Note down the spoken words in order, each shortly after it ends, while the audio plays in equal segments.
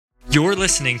You're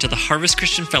listening to the Harvest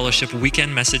Christian Fellowship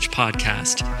Weekend Message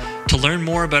Podcast. To learn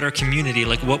more about our community,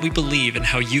 like what we believe and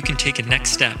how you can take a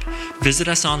next step, visit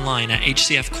us online at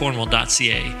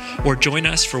hcfcornwall.ca or join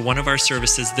us for one of our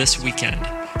services this weekend,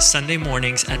 Sunday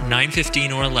mornings at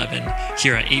 9:15 or 11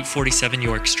 here at 847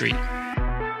 York Street.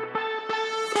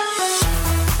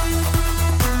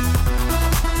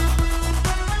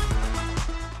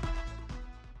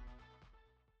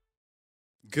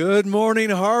 Good morning,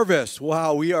 Harvest.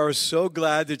 Wow, we are so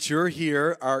glad that you're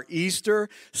here. Our Easter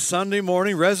Sunday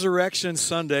morning, Resurrection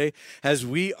Sunday, as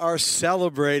we are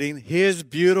celebrating His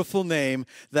beautiful name,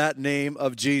 that name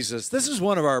of Jesus. This is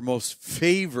one of our most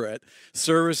favorite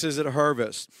services at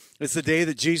Harvest. It's the day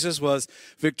that Jesus was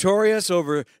victorious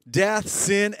over death,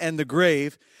 sin, and the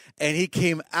grave. And He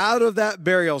came out of that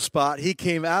burial spot. He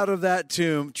came out of that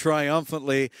tomb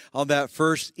triumphantly on that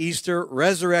first Easter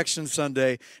Resurrection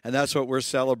Sunday. And that's what we're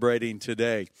celebrating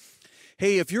today.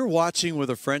 Hey, if you're watching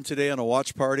with a friend today on a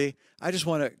watch party, I just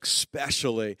want to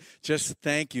especially just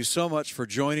thank you so much for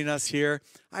joining us here.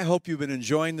 I hope you've been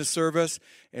enjoying the service.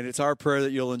 And it's our prayer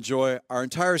that you'll enjoy our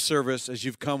entire service as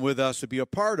you've come with us to be a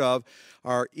part of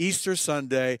our Easter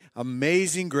Sunday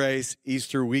Amazing Grace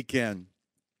Easter weekend.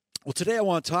 Well, today I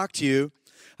want to talk to you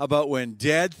about when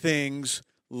dead things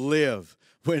live.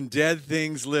 When dead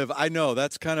things live. I know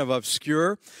that's kind of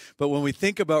obscure, but when we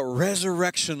think about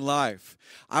resurrection life,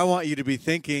 I want you to be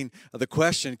thinking of the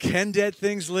question, can dead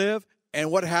things live? And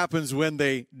what happens when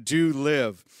they do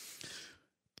live?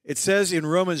 It says in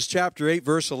Romans chapter 8,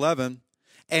 verse 11,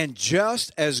 and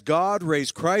just as God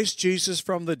raised Christ Jesus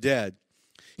from the dead,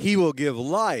 He will give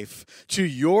life to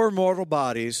your mortal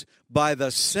bodies by the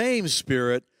same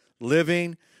Spirit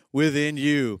living within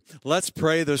you. Let's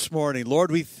pray this morning.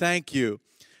 Lord, we thank you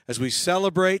as we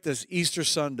celebrate this Easter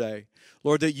Sunday.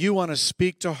 Lord, that you want to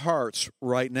speak to hearts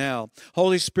right now.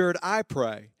 Holy Spirit, I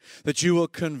pray that you will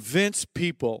convince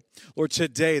people, Lord,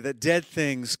 today that dead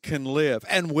things can live.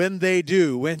 And when they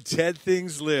do, when dead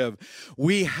things live,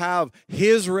 we have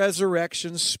His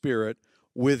resurrection Spirit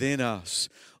within us.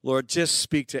 Lord, just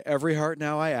speak to every heart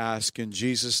now, I ask, in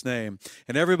Jesus' name.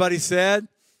 And everybody said,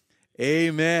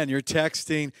 amen. You're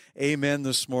texting amen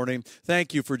this morning.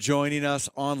 Thank you for joining us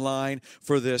online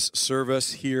for this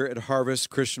service here at Harvest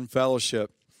Christian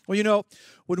Fellowship. Well, you know,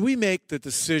 when we make the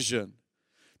decision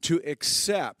to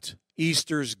accept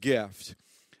Easter's gift,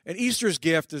 and Easter's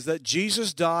gift is that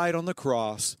Jesus died on the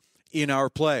cross in our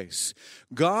place.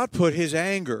 God put His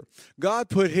anger, God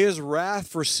put His wrath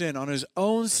for sin on His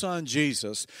own Son,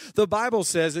 Jesus. The Bible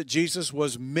says that Jesus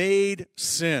was made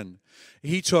sin.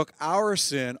 He took our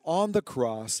sin on the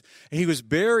cross, and He was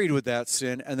buried with that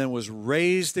sin and then was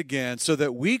raised again so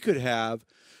that we could have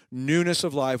newness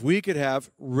of life. We could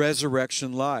have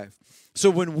resurrection life.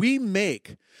 So when we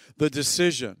make the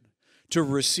decision to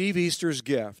receive Easter's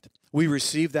gift, we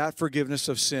receive that forgiveness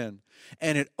of sin,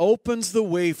 and it opens the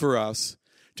way for us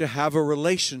to have a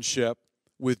relationship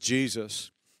with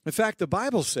Jesus. In fact, the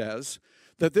Bible says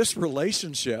that this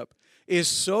relationship is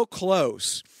so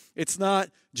close. It's not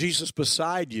Jesus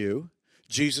beside you,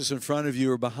 Jesus in front of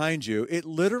you or behind you. It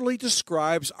literally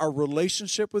describes our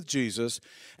relationship with Jesus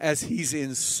as He's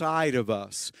inside of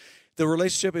us. The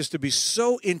relationship is to be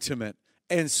so intimate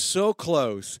and so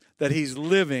close that He's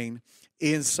living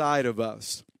inside of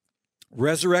us.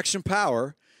 Resurrection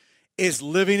power is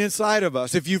living inside of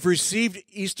us. If you've received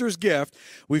Easter's gift,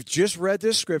 we've just read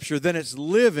this scripture, then it's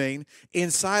living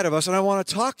inside of us. And I want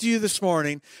to talk to you this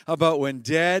morning about when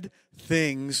dead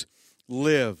things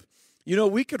live. You know,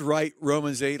 we could write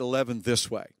Romans 8:11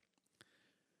 this way.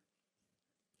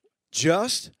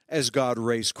 Just as God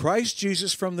raised Christ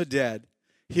Jesus from the dead,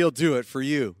 He'll do it for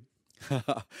you.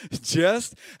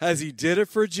 Just as He did it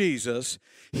for Jesus,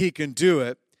 He can do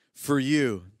it for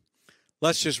you.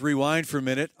 Let's just rewind for a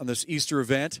minute on this Easter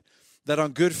event, that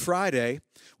on Good Friday,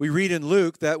 we read in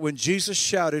Luke that when Jesus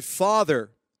shouted,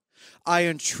 Father, I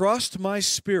entrust my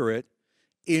spirit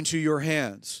into your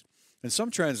hands. In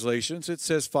some translations, it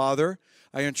says, Father,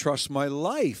 I entrust my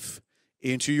life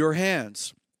into your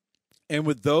hands. And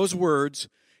with those words,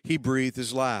 He breathed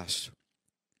His last.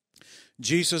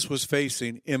 Jesus was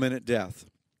facing imminent death.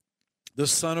 The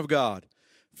Son of God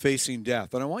facing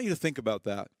death. And I want you to think about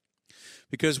that,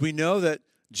 because we know that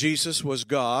Jesus was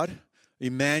God,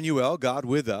 Emmanuel, God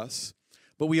with us.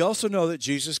 But we also know that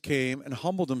Jesus came and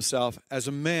humbled Himself as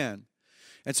a man.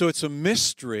 And so it's a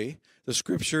mystery. The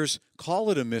scriptures call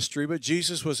it a mystery, but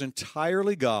Jesus was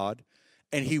entirely God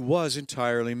and He was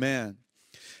entirely man.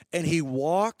 And He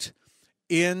walked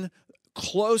in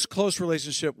close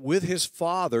relationship with His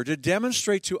Father to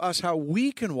demonstrate to us how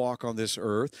we can walk on this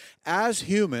earth as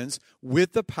humans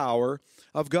with the power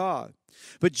of God.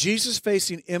 But Jesus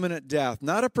facing imminent death,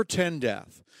 not a pretend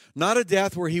death, not a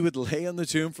death where he would lay in the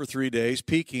tomb for 3 days,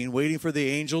 peeking, waiting for the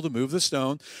angel to move the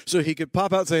stone so he could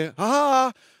pop out and say,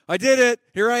 "Ha, I did it.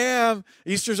 Here I am.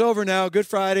 Easter's over now. Good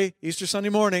Friday, Easter Sunday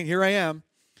morning. Here I am."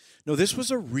 No, this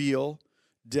was a real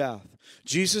death.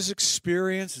 Jesus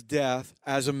experienced death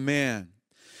as a man.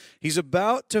 He's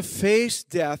about to face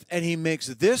death, and he makes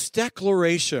this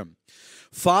declaration: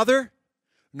 "Father,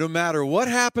 no matter what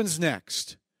happens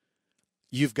next,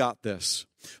 you've got this.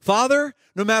 Father,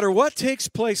 no matter what takes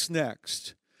place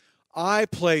next, I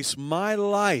place my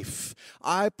life,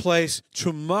 I place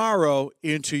tomorrow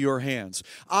into your hands.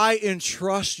 I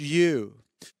entrust you."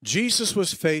 Jesus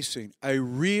was facing a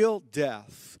real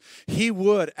death. He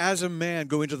would, as a man,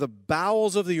 go into the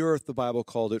bowels of the earth, the Bible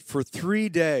called it, for 3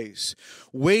 days,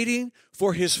 waiting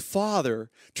for his Father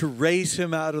to raise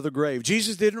him out of the grave.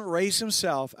 Jesus didn't raise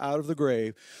himself out of the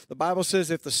grave. The Bible says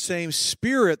if the same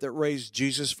Spirit that raised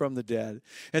Jesus from the dead.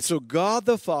 And so God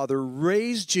the Father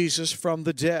raised Jesus from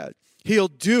the dead. He'll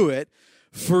do it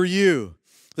for you.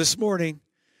 This morning,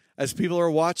 as people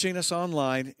are watching us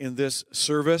online in this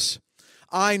service,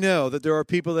 I know that there are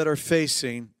people that are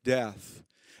facing death.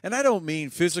 And I don't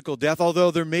mean physical death, although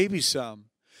there may be some.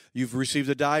 You've received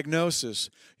a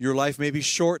diagnosis. Your life may be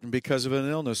shortened because of an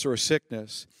illness or a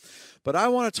sickness. But I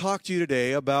want to talk to you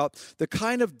today about the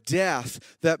kind of death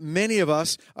that many of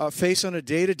us face on a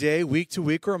day-to-day,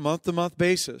 week-to-week, or a month-to-month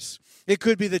basis. It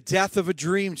could be the death of a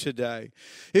dream today.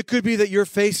 It could be that you're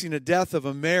facing a death of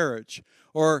a marriage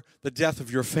or the death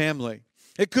of your family.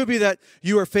 It could be that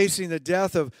you are facing the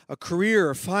death of a career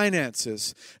or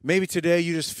finances. Maybe today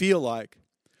you just feel like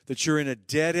that you're in a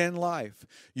dead-end life.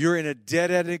 You're in a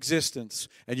dead-end existence,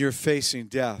 and you're facing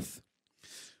death.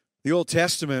 The Old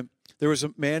Testament, there was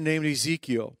a man named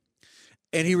Ezekiel,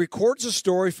 and he records a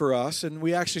story for us, and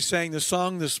we actually sang the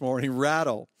song this morning,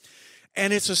 Rattle.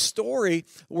 And it's a story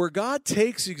where God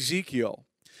takes Ezekiel,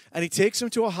 and he takes him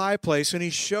to a high place, and he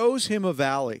shows him a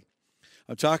valley.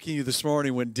 I'm talking to you this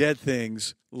morning when dead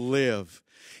things live.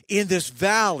 In this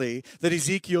valley that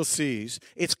Ezekiel sees,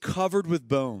 it's covered with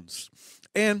bones.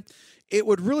 And it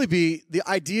would really be, the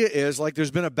idea is like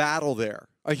there's been a battle there,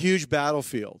 a huge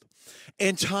battlefield.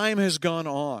 And time has gone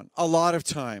on, a lot of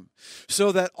time.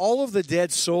 So that all of the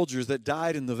dead soldiers that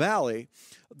died in the valley,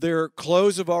 their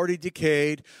clothes have already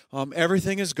decayed.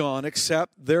 Everything is gone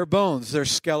except their bones, their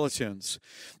skeletons.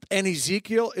 And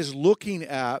Ezekiel is looking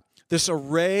at this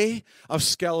array of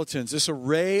skeletons, this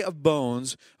array of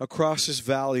bones across this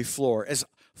valley floor. As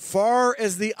far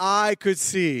as the eye could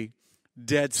see,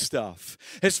 dead stuff.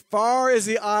 As far as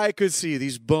the eye could see,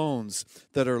 these bones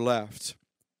that are left.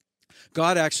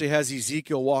 God actually has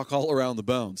Ezekiel walk all around the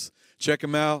bones. Check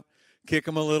them out, kick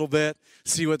them a little bit,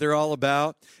 see what they're all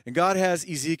about. And God has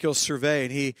Ezekiel survey,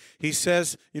 and he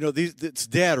says, it's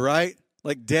dead, right?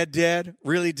 Like dead,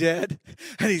 really dead.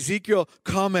 And Ezekiel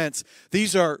comments,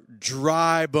 these are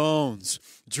dry bones.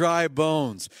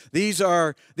 These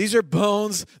are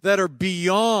bones that are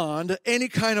beyond any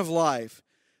kind of life.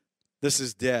 This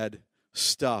is dead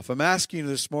stuff. I'm asking you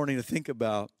this morning to think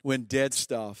about when dead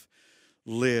stuff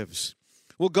lives.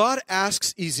 Well, God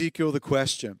asks Ezekiel the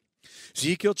question.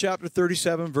 Ezekiel chapter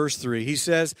 37, verse 3, he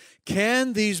says,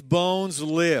 "Can these bones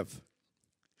live?"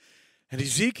 And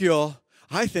Ezekiel,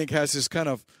 I think, has this kind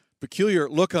of peculiar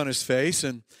look on his face,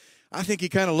 and I think he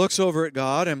kind of looks over at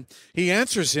God, and he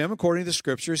answers him according to the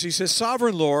Scriptures. He says,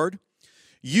 "Sovereign Lord,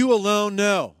 you alone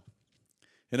know."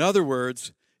 In other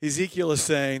words, Ezekiel is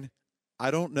saying, I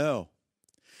don't know.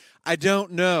 I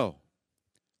don't know.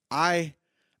 I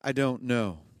don't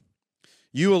know.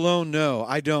 You alone know.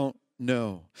 I don't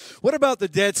know. What about the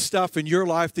dead stuff in your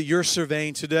life that you're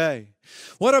surveying today?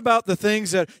 What about the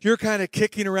things that you're kind of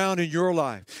kicking around in your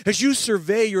life? As you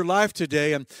survey your life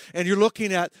today and you're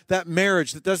looking at that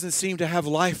marriage that doesn't seem to have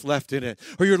life left in it,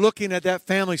 or you're looking at that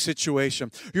family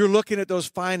situation, you're looking at those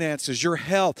finances, your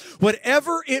health,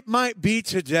 whatever it might be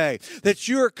today that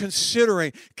you're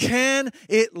considering, can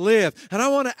it live? And I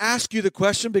want to ask you the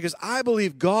question because I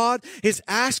believe God is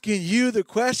asking you the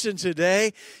question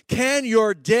today, can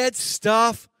your dead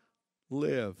stuff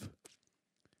live?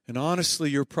 And honestly,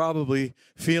 you're probably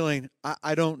feeling,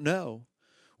 I don't know.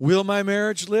 Will my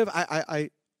marriage live? I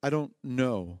don't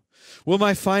know. Will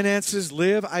my finances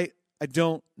live? I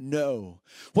don't know.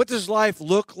 What does life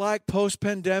look like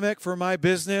post-pandemic for my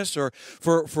business or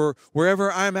for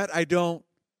wherever I'm at? I don't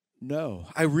know.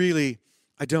 I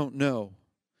don't know.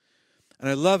 And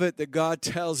I love it that God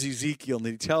tells Ezekiel, and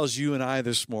he tells you and I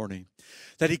this morning,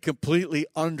 that he completely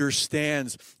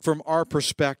understands from our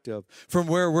perspective, from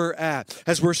where we're at,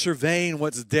 as we're surveying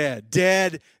what's dead.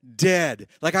 Dead.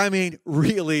 Like, I mean,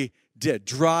 really dead,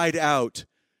 dried out,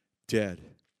 dead.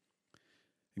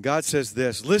 And God says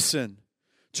this, listen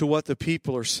to what the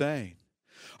people are saying.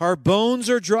 Our bones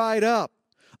are dried up.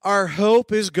 Our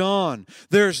hope is gone.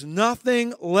 There's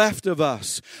nothing left of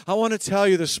us. I want to tell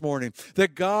you this morning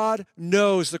that God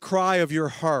knows the cry of your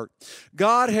heart.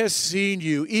 God has seen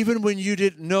you even when you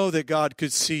didn't know that God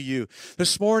could see you.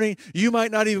 This morning, you might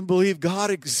not even believe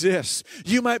God exists.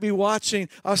 You might be watching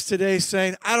us today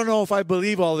saying, I don't know if I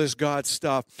believe all this God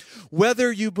stuff.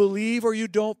 Whether you believe or you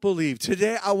don't believe,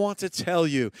 today I want to tell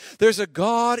you, there's a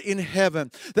God in heaven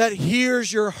that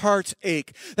hears your heart's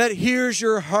ache, that hears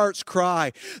your heart's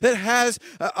cry, that has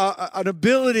an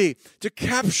ability to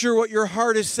capture what your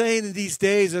heart is saying in these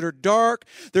days that are dark,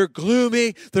 they're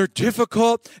gloomy, they're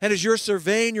difficult, and as you're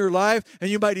surveying your life, and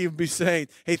you might even be saying,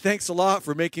 hey, thanks a lot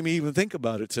for making me even think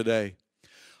about it today.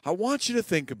 I want you to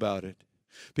think about it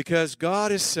because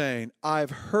God is saying,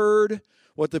 I've heard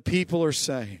what the people are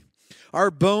saying.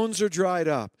 Our bones are dried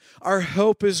up. Our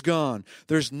hope is gone.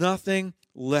 There's nothing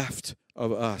left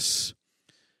of us.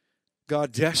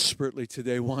 God desperately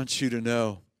today wants you to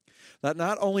know that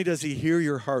not only does He hear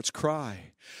your heart's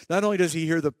cry, not only does He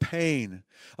hear the pain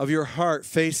of your heart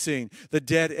facing the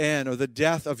dead end or the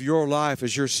death of your life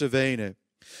as you're surveying it,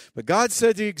 but God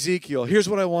said to Ezekiel, here's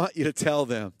what I want you to tell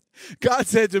them. God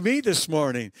said to me this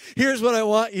morning, here's what I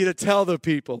want you to tell the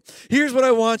people. Here's what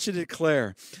I want you to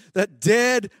declare, that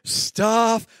dead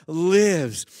stuff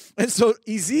lives. And so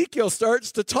Ezekiel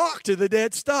starts to talk to the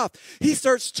dead stuff. He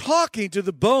starts talking to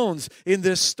the bones in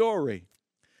this story.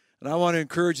 And I want to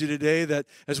encourage you today that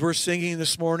as we're singing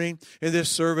this morning in this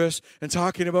service and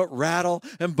talking about rattle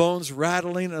and bones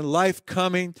rattling and life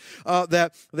coming,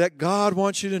 that God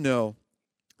wants you to know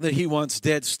that He wants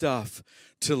dead stuff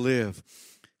to live.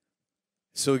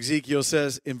 So Ezekiel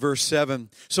says in verse 7,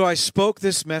 so I spoke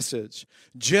this message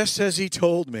just as He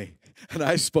told me. And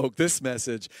I spoke this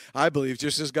message, I believe,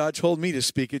 just as God told me to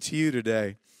speak it to you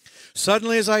today.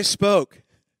 Suddenly as I spoke,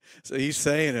 so He's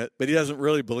saying it, but He doesn't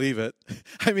really believe it.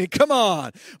 I mean, come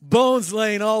on. Bones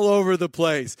laying all over the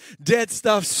place. Dead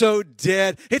stuff so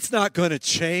dead, it's not going to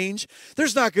change.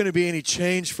 There's not going to be any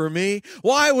change for me.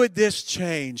 Why would this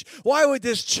change? Why would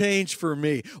this change for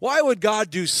me? Why would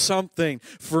God do something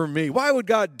for me? Why would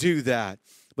God do that?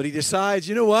 But He decides,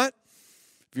 you know what?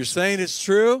 If you're saying it's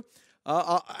true,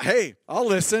 hey, I'll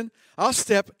listen. I'll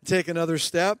take another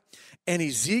step. And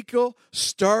Ezekiel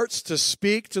starts to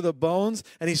speak to the bones,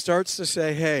 and he starts to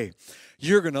say, hey,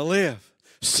 you're going to live.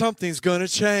 Something's going to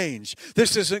change.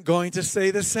 This isn't going to stay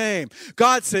the same.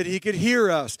 God said He could hear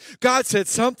us. God said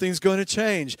something's going to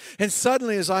change. And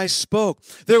suddenly as I spoke,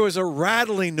 there was a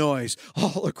rattling noise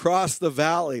all across the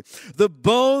valley. The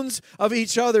bones of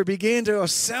each other began to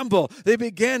assemble. They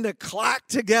began to clack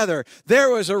together.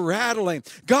 There was a rattling.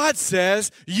 God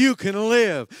says you can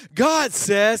live. God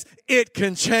says it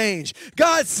can change.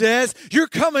 God says you're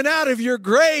coming out of your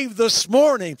grave this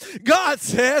morning. God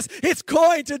says it's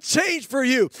going to change for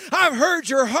you. I've heard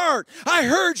your heart. I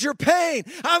heard your pain.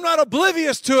 I'm not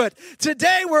oblivious to it.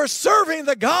 Today we're serving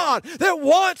the God that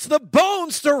wants the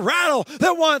bones to rattle,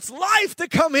 that wants life to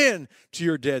come in to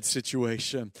your dead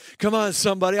situation. Come on,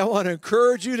 somebody. I want to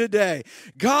encourage you today.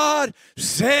 God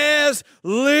says,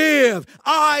 live.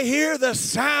 I hear the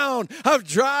sound of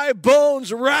dry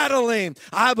bones rattling.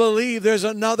 I believe there's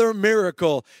another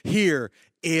miracle here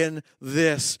in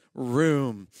this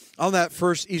room. On that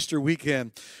first Easter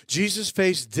weekend, Jesus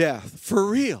faced death for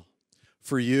real,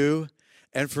 for you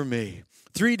and for me.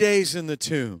 3 days in the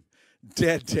tomb.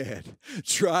 Dead,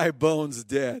 dry bones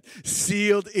dead,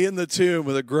 sealed in the tomb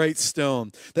with a great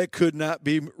stone that could not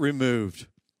be removed.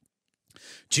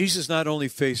 Jesus not only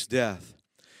faced death,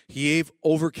 He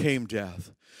overcame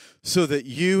death so that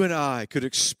you and I could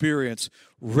experience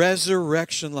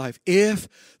resurrection life. If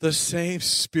the same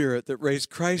Spirit that raised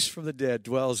Christ from the dead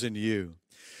dwells in you,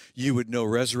 you would know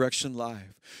resurrection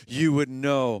life. You would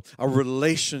know a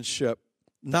relationship,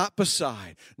 not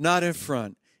beside, not in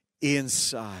front,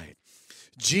 inside.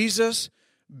 Jesus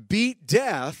beat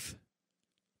death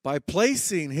by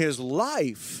placing His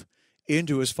life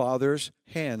into His Father's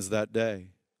hands that day.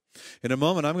 In a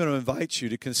moment, I'm going to invite you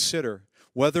to consider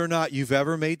whether or not you've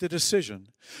ever made the decision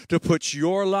to put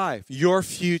your life, your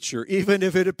future, even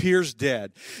if it appears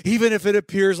dead, even if it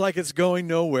appears like it's going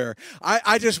nowhere.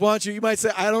 I just want you might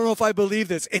say, I don't know if I believe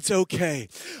this. It's okay.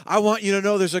 I want you to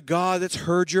know there's a God that's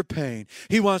heard your pain.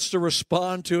 He wants to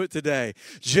respond to it today.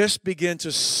 Just begin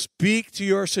to speak to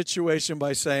your situation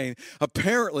by saying,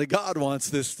 apparently God wants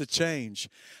this to change.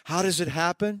 How does it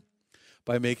happen?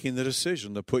 By making the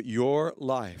decision to put your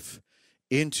life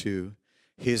into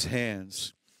His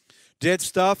hands. Dead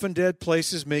stuff and dead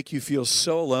places make you feel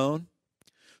so alone,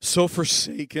 so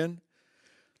forsaken.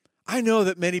 I know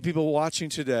that many people watching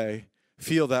today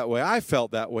feel that way. I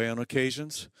felt that way on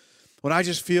occasions when I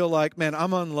just feel like, man,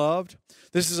 I'm unloved.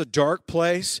 This is a dark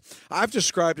place. I've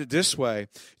described it this way,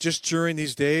 just during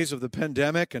these days of the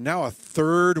pandemic and now a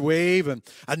third wave and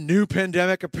a new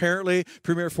pandemic, apparently,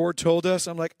 Premier Ford told us.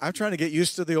 I'm like, I'm trying to get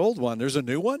used to the old one. There's a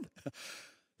new one?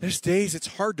 There's days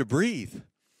it's hard to breathe.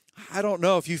 I don't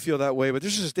know if you feel that way, but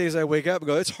there's just days I wake up and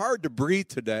go, it's hard to breathe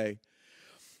today.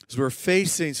 As we're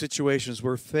facing situations,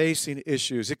 we're facing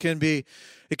issues. It can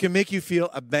make you feel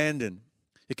abandoned.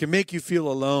 It can make you feel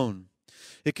alone.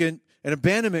 And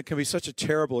abandonment can be such a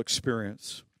terrible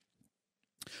experience.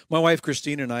 My wife,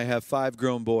 Christine, and I have 5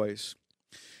 grown boys.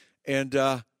 And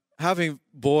having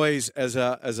boys as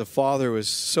a father was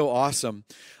so awesome.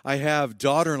 I have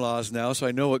daughter-in-laws now, so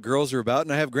I know what girls are about.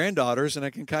 And I have granddaughters, and I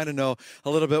can kind of know a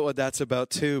little bit what that's about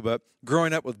too. But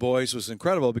growing up with boys was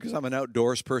incredible because I'm an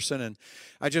outdoors person. And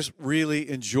I just really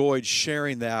enjoyed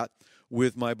sharing that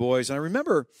with my boys. And I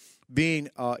remember being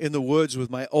in the woods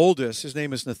with my oldest. His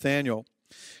name is Nathaniel.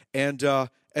 And,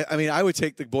 I would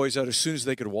take the boys out as soon as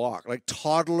they could walk, like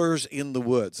toddlers in the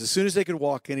woods. As soon as they could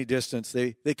walk any distance,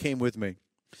 they came with me.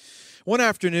 One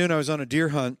afternoon, I was on a deer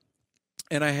hunt,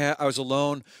 and I was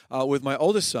alone with my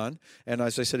oldest son. And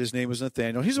as I said, his name was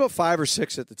Nathaniel. He's about 5 or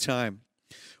 6 at the time.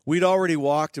 We'd already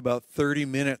walked about 30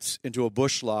 minutes into a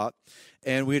bush lot,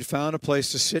 and we had found a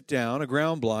place to sit down, a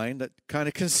ground blind that kind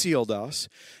of concealed us.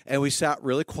 And we sat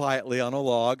really quietly on a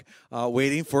log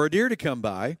waiting for a deer to come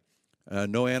by.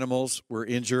 No animals were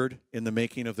injured in the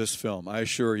making of this film, I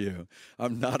assure you.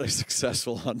 I'm not a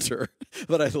successful hunter,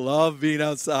 but I love being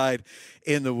outside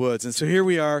in the woods. And so here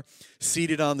we are,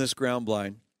 seated on this ground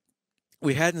blind.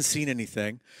 We hadn't seen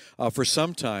anything for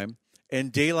some time,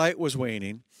 and daylight was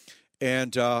waning.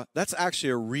 And that's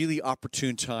actually a really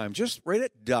opportune time, just right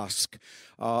at dusk.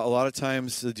 A lot of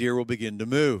times the deer will begin to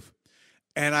move.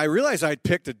 And I realized I'd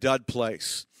picked a dud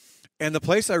place. And the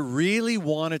place I really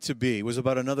wanted to be was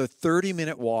about another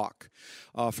 30-minute walk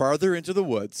farther into the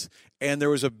woods. And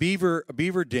there was a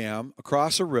beaver dam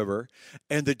across a river,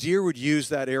 and the deer would use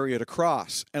that area to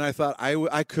cross. And I thought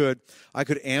I could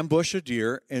ambush a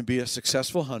deer and be a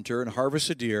successful hunter and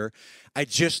harvest a deer. I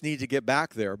just need to get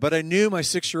back there. But I knew my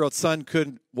 6-year-old son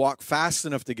couldn't walk fast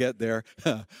enough to get there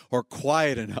or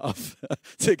quiet enough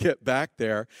to get back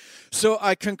there. So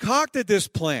I concocted this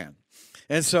plan.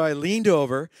 And so I leaned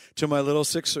over to my little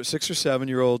 6 or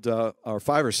 7-year-old, or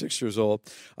 5 or 6 years old,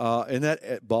 in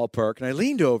that ballpark. And I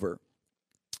leaned over,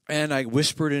 and I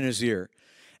whispered in his ear.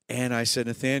 And I said,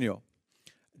 Nathaniel,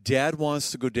 Dad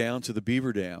wants to go down to the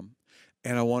beaver dam,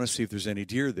 and I want to see if there's any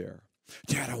deer there.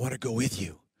 Dad, I want to go with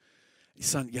you.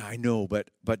 Son, yeah, I know, but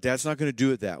Dad's not going to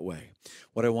do it that way.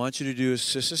 What I want you to do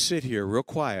is just sit here real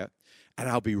quiet, and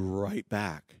I'll be right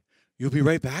back. You'll be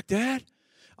right back, Dad?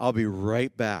 I'll be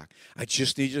right back. I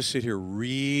just need you to sit here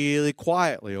really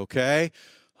quietly, okay?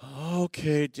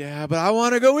 Okay, Dad, but I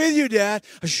want to go with you, Dad.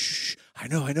 Shh, I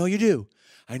know you do.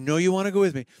 I know you want to go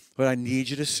with me, but I need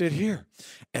you to sit here,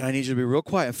 and I need you to be real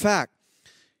quiet. In fact,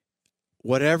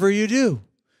 whatever you do,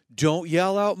 don't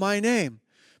yell out my name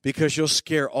because you'll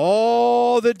scare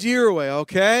all the deer away,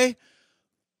 okay?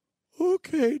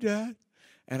 Okay, Dad.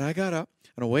 And I got up.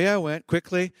 And away I went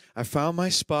quickly. I found my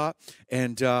spot,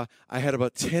 and I had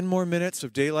about 10 more minutes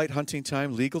of daylight hunting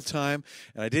time, legal time,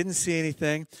 and I didn't see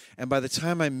anything. And by the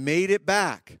time I made it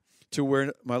back to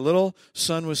where my little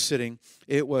son was sitting,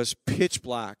 it was pitch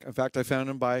black. In fact, I found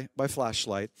him by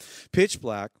flashlight, pitch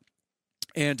black.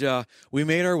 And we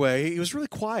made our way. He was really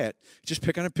quiet. Just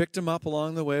kind of picked him up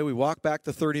along the way. We walked back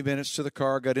the 30 minutes to the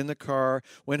car, got in the car,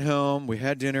 went home. We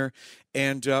had dinner.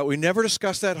 And we never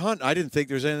discussed that hunt. I didn't think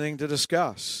there was anything to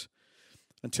discuss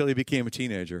until he became a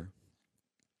teenager.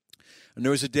 And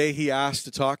there was a day he asked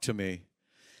to talk to me.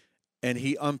 And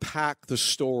he unpacked the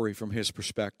story from his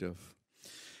perspective.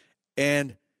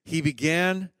 And he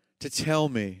began to tell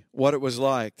me what it was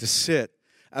like to sit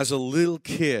as a little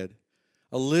kid,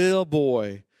 a little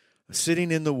boy,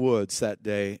 sitting in the woods that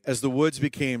day as the woods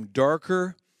became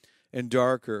darker and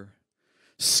darker,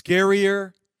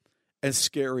 scarier and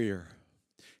scarier.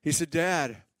 He said,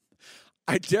 Dad,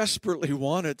 I desperately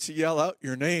wanted to yell out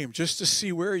your name just to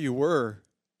see where you were.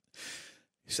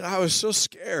 He said, I was so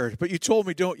scared, but you told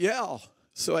me don't yell.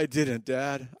 So I didn't,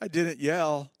 Dad. I didn't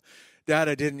yell. Dad,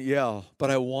 I didn't yell,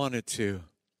 but I wanted to.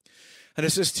 And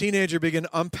as this teenager began to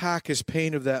unpack his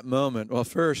pain of that moment, well,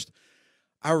 first,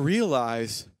 I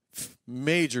realized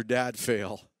major dad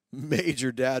fail.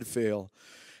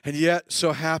 And yet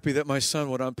so happy that my son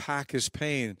would unpack his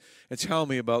pain and tell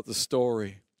me about the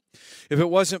story. If it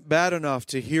wasn't bad enough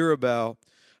to hear about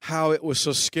how it was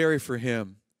so scary for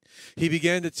him, he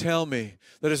began to tell me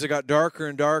that as it got darker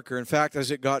and darker, in fact,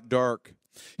 as it got dark,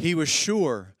 he was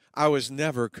sure I was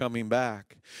never coming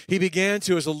back. He began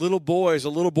to, as a little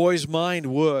boy's mind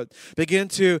would, begin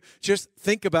to just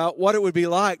think about what it would be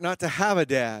like not to have a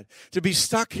dad, to be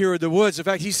stuck here in the woods. In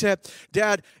fact, he said,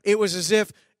 Dad, it was as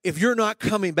if you're not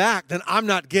coming back, then I'm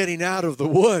not getting out of the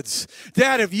woods.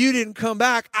 Dad, if you didn't come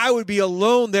back, I would be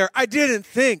alone there. I didn't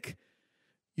think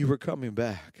you were coming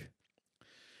back.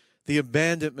 The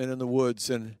abandonment in the woods.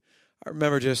 And I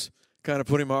remember just kind of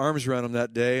putting my arms around him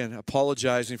that day and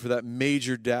apologizing for that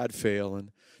major dad fail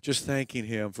and just thanking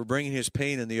him for bringing his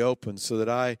pain in the open so that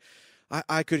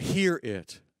I could hear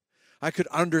it. I could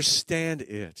understand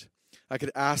it. I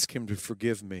could ask him to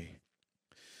forgive me.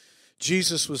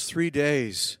 Jesus was 3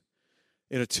 days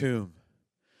in a tomb.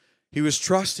 He was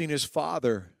trusting his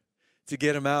Father to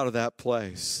get him out of that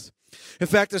place. In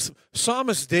fact, the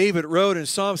psalmist David wrote in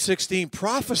Psalm 16,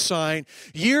 prophesying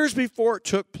years before it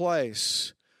took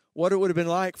place, what it would have been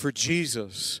like for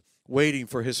Jesus waiting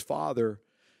for his Father.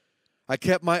 I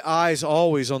kept my eyes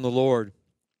always on the Lord.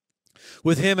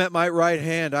 With him at my right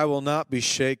hand, I will not be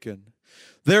shaken.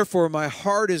 Therefore, my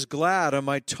heart is glad and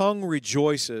my tongue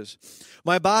rejoices.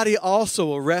 My body also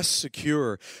will rest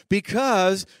secure,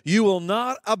 because you will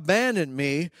not abandon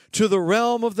me to the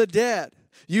realm of the dead.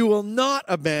 You will not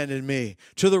abandon me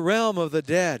to the realm of the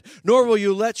dead, nor will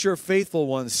you let your faithful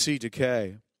ones see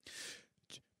decay.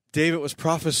 David was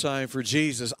prophesying for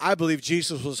Jesus. I believe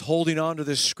Jesus was holding on to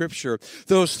this scripture.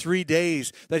 Those 3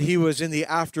 days that he was in the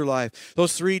afterlife.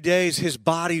 Those 3 days his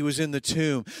body was in the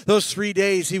tomb. Those 3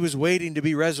 days he was waiting to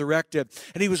be resurrected.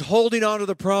 And he was holding on to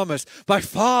the promise. My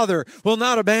Father will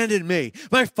not abandon me.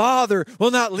 My Father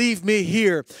will not leave me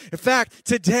here. In fact,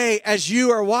 today as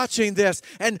you are watching this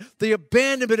and the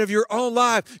abandonment of your own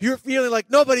life, you're feeling like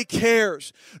nobody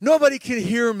cares. Nobody can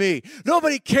hear me.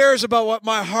 Nobody cares about what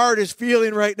my heart is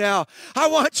feeling right now. I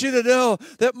want you to know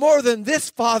that more than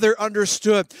this Father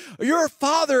understood, your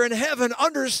Father in heaven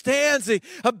understands the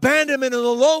abandonment and the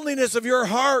loneliness of your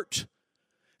heart.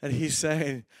 And he's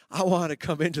saying, I want to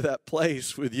come into that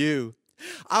place with you.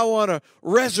 I want to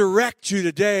resurrect you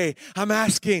today. I'm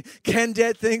asking, can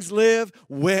dead things live?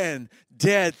 When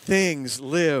dead things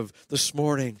live this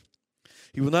morning.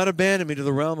 He will not abandon me to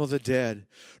the realm of the dead,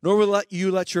 nor will you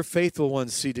let your faithful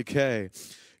ones see decay.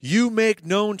 You make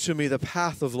known to me the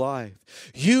path of life.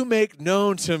 You make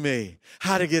known to me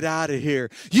how to get out of here.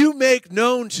 You make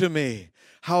known to me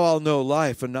how I'll know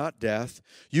life and not death.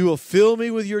 You will fill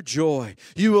me with your joy.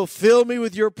 You will fill me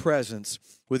with your presence,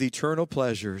 with eternal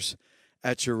pleasures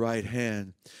at your right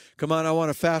hand. Come on, I want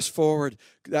to fast forward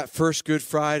that first Good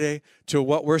Friday to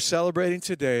what we're celebrating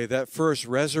today, that first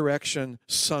Resurrection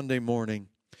Sunday morning.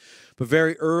 But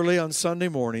very early on Sunday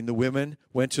morning, the women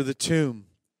went to the tomb,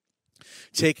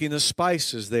 taking the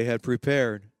spices they had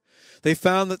prepared. They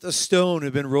found that the stone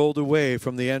had been rolled away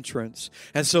from the entrance,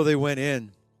 and so they went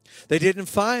in. They didn't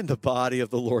find the body of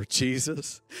the Lord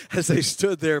Jesus. As they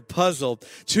stood there puzzled,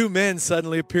 2 men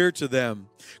suddenly appeared to them,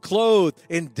 clothed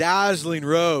in dazzling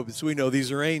robes. We know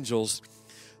these are angels.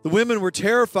 The women were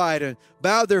terrified and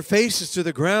bowed their faces to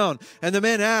the ground, and the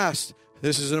men asked,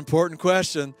 this is an important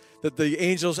question that the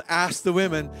angels asked the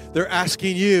women. They're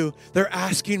asking you. They're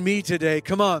asking me today.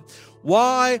 Come on.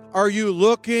 Why are you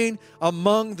looking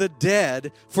among the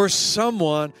dead for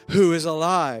someone who is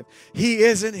alive? He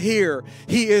isn't here.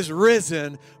 He is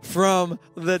risen from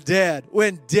the dead.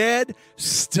 When dead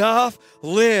stuff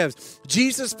lives.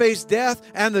 Jesus faced death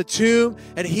and the tomb,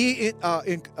 and he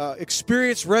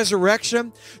experienced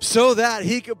resurrection so that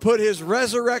he could put his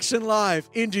resurrection life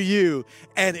into you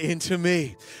and into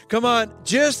me. Come on,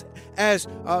 just as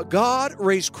God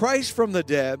raised Christ from the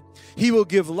dead, he will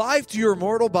give life to your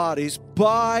mortal bodies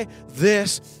by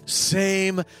this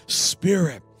same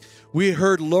Spirit. We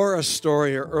heard Laura's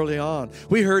story early on.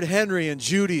 We heard Henry and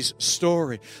Judy's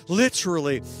story.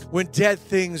 Literally, when dead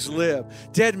things live,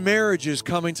 dead marriages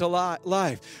coming to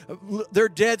life. Their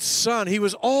dead son, he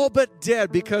was all but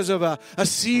dead because of a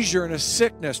seizure and a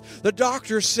sickness. The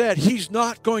doctor said he's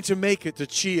not going to make it to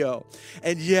Chio.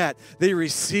 And yet, they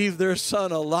received their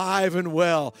son alive and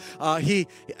well.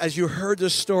 As you heard the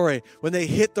story, when they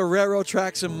hit the railroad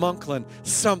tracks in Monkland,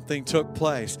 something took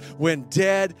place. When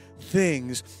dead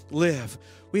things live.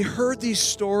 We heard these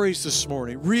stories this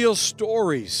morning, real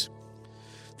stories.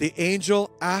 The angel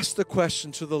asked the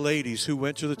question to the ladies who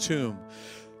went to the tomb.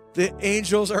 The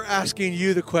angels are asking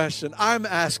you the question. I'm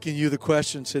asking you the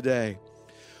question today.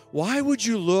 Why would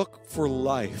you look for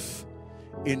life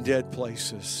in dead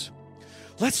places?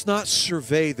 Let's not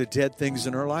survey the dead things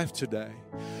in our life today.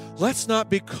 let's not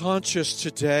be conscious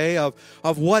today of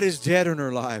what is dead in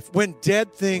our life, when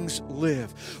dead things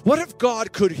live. What if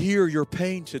God could hear your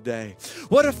pain today?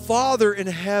 What if Father in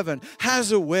heaven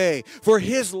has a way for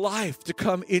his life to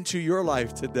come into your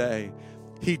life today?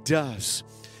 He does.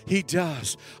 He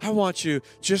does. I want you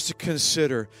just to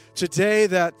consider today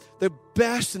that the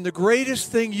best and the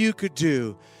greatest thing you could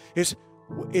do is,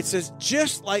 it says,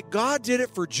 just like God did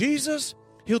it for Jesus,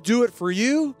 he'll do it for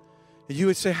you. And you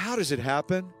would say, how does it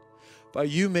happen? By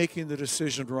you making the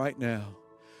decision right now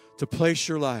to place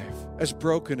your life, as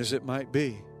broken as it might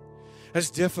be, as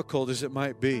difficult as it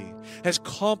might be, as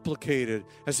complicated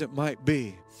as it might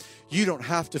be. You don't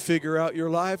have to figure out your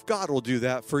life. God will do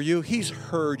that for you. He's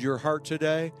heard your heart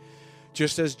today.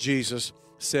 Just as Jesus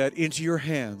said, into your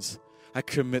hands I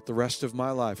commit the rest of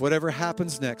my life. Whatever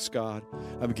happens next, God,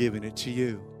 I'm giving it to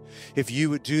you. If you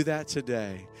would do that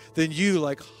today, then you,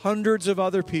 like hundreds of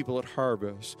other people at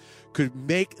Harvest, could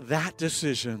make that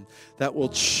decision that will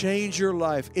change your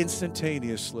life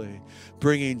instantaneously,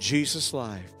 bringing Jesus'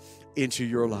 life into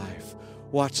your life.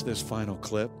 Watch this final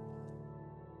clip.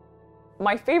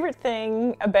 My favorite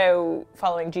thing about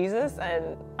following Jesus,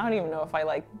 and I don't even know if I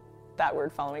like that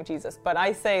word, following Jesus, but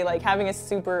I say like having a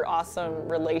super awesome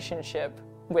relationship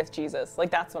with Jesus. Like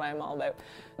that's what I'm all about.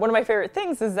 One of my favorite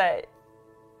things is that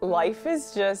life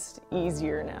is just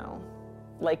easier now.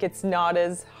 Like it's not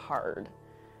as hard.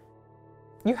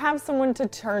 You have someone to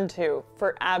turn to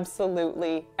for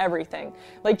absolutely everything.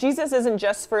 Like Jesus isn't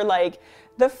just for like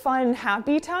the fun,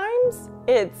 happy times.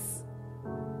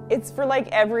 It's for like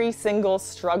every single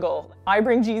struggle. I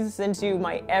bring Jesus into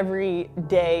my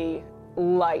everyday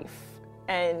life,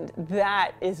 and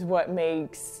that is what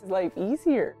makes life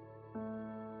easier.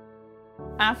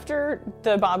 After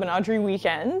the Bob and Audrey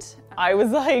weekend, I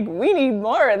was like, we need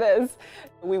more of this.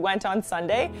 We went on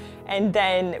Sunday, and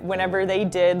then whenever they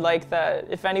did like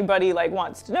if anybody like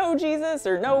wants to know Jesus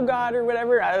or know God or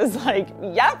whatever, I was like,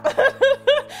 yep.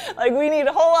 Like we need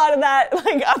a whole lot of that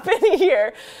like up in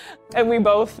here. And we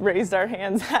both raised our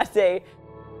hands that day.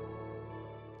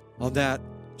 On that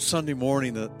Sunday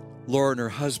morning that Laura and her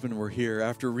husband were here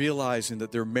after realizing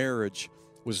that their marriage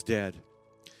was dead.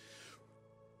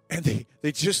 And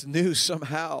they just knew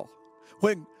somehow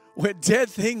when dead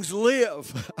things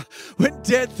live, when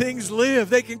dead things live,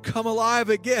 they can come alive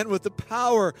again with the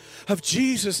power of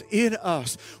Jesus in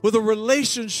us, with a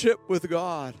relationship with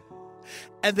God.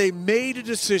 And they made a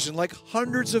decision like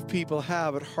hundreds of people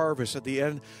have at Harvest at the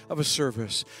end of a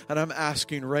service. And I'm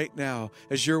asking right now,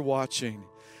 as you're watching,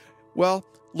 well,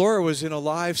 Laura was in a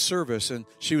live service and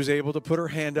she was able to put her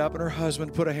hand up and her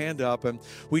husband put a hand up. And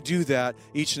we do that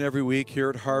each and every week here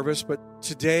at Harvest. But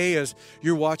today, as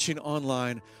you're watching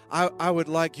online, I would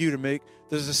like you to make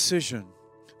the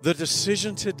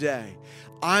decision today.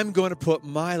 I'm going to put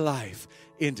my life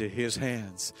into his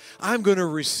hands. I'm going to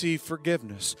receive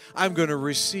forgiveness. I'm going to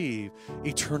receive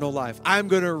eternal life. I'm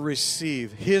going to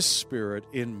receive his Spirit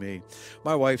in me.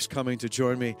 My wife's coming to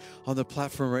join me on the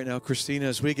platform right now, Christina,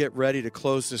 as we get ready to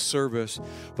close this service.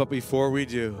 But before we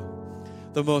do,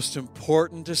 the most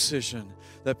important decision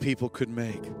that people could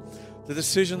make, the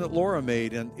decision that Laura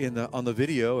made on the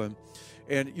video,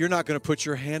 and you're not going to put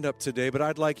your hand up today, but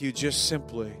I'd like you just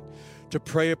simply to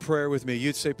pray a prayer with me.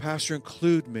 You'd say, Pastor,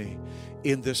 include me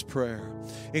in this prayer.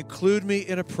 Include me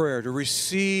in a prayer to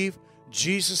receive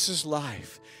Jesus'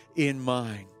 life in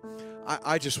mine.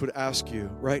 I just would ask you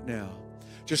right now,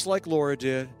 just like Laura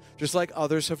did, just like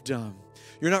others have done,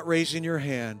 you're not raising your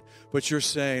hand, but you're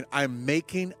saying, I'm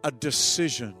making a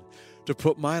decision to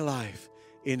put my life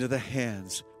into the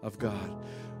hands of God.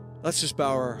 Let's just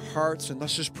bow our hearts and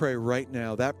let's just pray right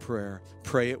now that prayer.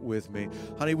 Pray it with me.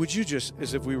 Honey, would you just,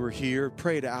 as if we were here,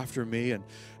 pray it after me, and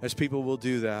as people will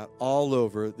do that all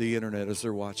over the internet as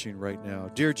they're watching right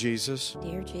now. Dear Jesus.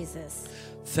 Dear Jesus.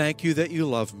 Thank you that you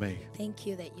love me. Thank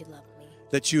you that you love me.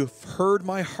 That you've heard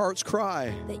my heart's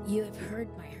cry. That you have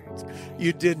heard my heart's cry.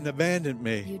 You didn't abandon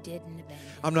me. You didn't abandon me.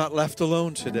 I'm not left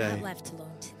alone today. I'm not left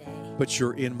alone today. But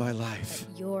you're in my life.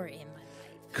 But you're in my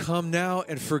life. Come now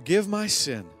and forgive my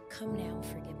sin. Come now and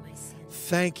forgive my sin.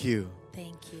 Thank you.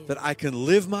 Thank you. That I can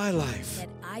live my life. That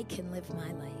I can live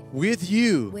my life. With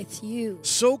you. With you.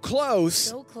 So close.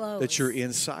 So close. That you're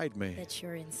inside me. That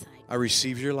you're inside. I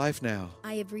receive your life now.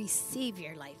 I have received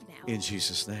your life now. In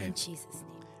Jesus' name. In Jesus'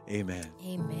 name. Amen.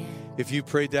 Amen. If you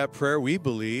prayed that prayer, we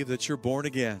believe that you're born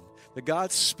again. That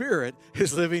God's Spirit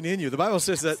is living in you. The Bible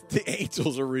says that the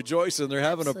angels are rejoicing. They're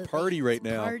having a party right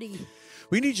now. Party.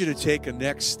 We need you to take a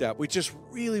next step. We just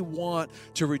really want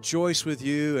to rejoice with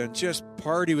you and just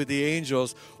party with the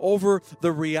angels over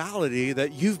the reality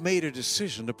that you've made a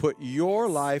decision to put your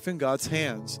life in God's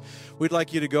hands. We'd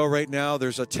like you to go right now.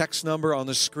 There's a text number on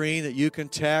the screen that you can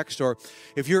text, or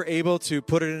if you're able to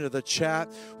put it into the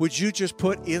chat, would you just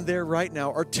put in there right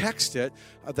now or text it,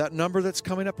 that number that's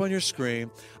coming up on your screen,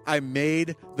 I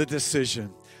made the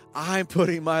decision. I'm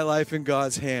putting my life in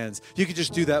God's hands. You can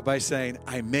just do that by saying,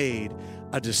 I made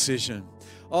a decision.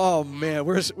 Oh, man,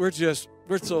 we're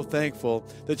so thankful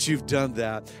that you've done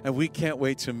that, and we can't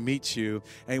wait to meet you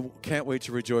and can't wait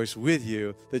to rejoice with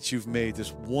you that you've made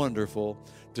this wonderful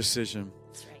decision.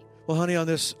 That's right. Well, honey, on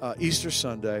this Easter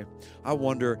Sunday, I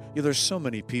wonder, there's so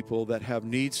many people that have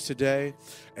needs today,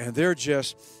 and they're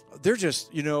just,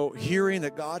 hearing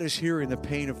that God is hearing the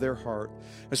pain of their heart.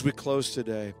 As we close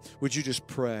today, would you just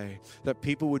pray that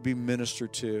people would be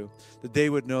ministered to, that they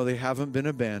would know they haven't been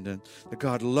abandoned, that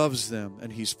God loves them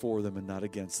and He's for them and not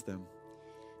against them.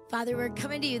 Father, we're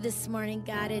coming to you this morning,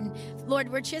 God, and Lord,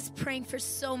 we're just praying for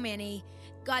so many.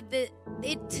 God,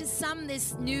 to some,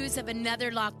 this news of another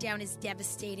lockdown is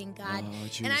devastating, God. Oh,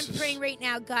 Jesus. And I'm praying right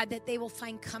now, God, that they will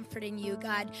find comfort in you,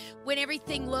 God. When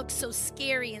everything looks so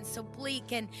scary and so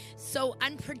bleak and so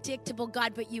unpredictable,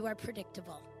 God, but you are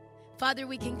predictable. Father,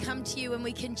 we can come to you and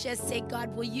we can just say,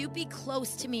 God, will you be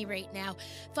close to me right now?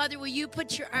 Father, will you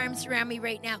put your arms around me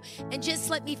right now and just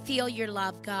let me feel your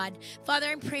love, God? Father,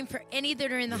 I'm praying for any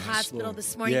that are in the hospital Lord.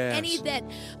 this morning, Yes. any that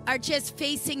are just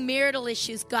facing marital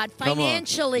issues, God,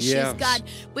 financial issues, Yes. God.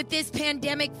 With this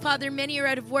pandemic, Father, many are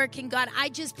out of work, and God, I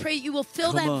just pray you will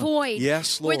fill Come that on. void.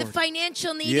 Yes, Where Lord. the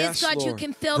financial need Yes, is, God, you Lord.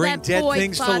 can fill Bring that dead void,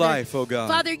 things to Father. life, oh God.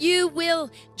 Father, you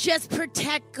will just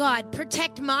protect, God.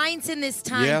 Protect minds in this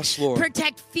time. Yes, Lord.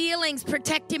 Protect feelings,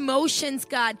 protect emotions,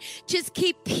 God. Just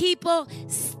keep people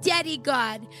steady,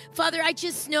 God. Father, I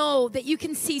just know that you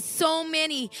can see so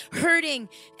many hurting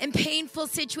and painful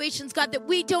situations, God, that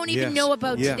we don't even Yes, know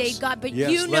about yes, today, God, but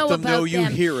yes. you Let know them about know you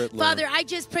them. hear it, Lord. Father, I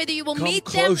just pray that you will Come meet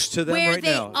close to them where right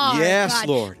they now. are, Yes, God.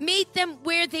 Lord. Meet them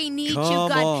where they need you, Come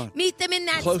God. on. Meet them in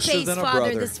that Closer space, than a Father,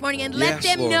 brother. this morning, and Yes, let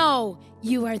them Lord. know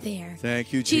you are there.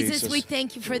 Thank you, Jesus. We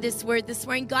thank you for this word this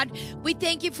morning, God. We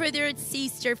thank you for it's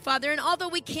Easter, Father. And although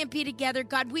we can't be together,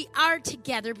 God, we are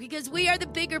together because we are the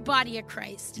bigger body of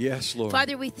Christ. Yes, Lord.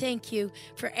 Father, we thank you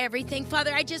for everything.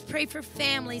 Father, I just pray for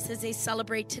families as they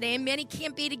celebrate today. And many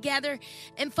can't be together.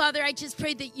 And Father, I just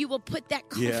pray that you will put that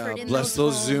comfort in bless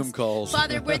those those homes. Zoom calls.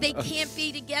 Father, where they can't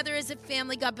be together as a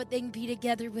family, God, but they can be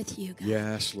together with you, God.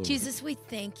 Yes, Lord. Jesus, we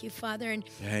thank you, Father. And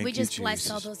Thank we you, just bless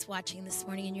Jesus. all those watching this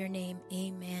morning in your name.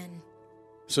 Amen.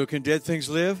 So can dead things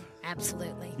live?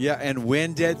 Absolutely. Yeah, and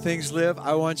when dead things live,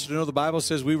 I want you to know the Bible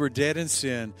says we were dead in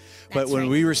sin. But That's when right.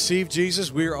 we receive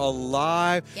Jesus, we're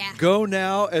alive. Yeah. Go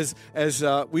now as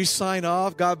we sign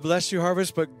off. God bless you,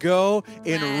 Harvest, but go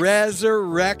in Bless.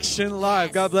 resurrection life.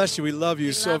 Yes. God bless you. We love you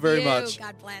We so love very you. much.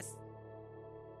 God bless.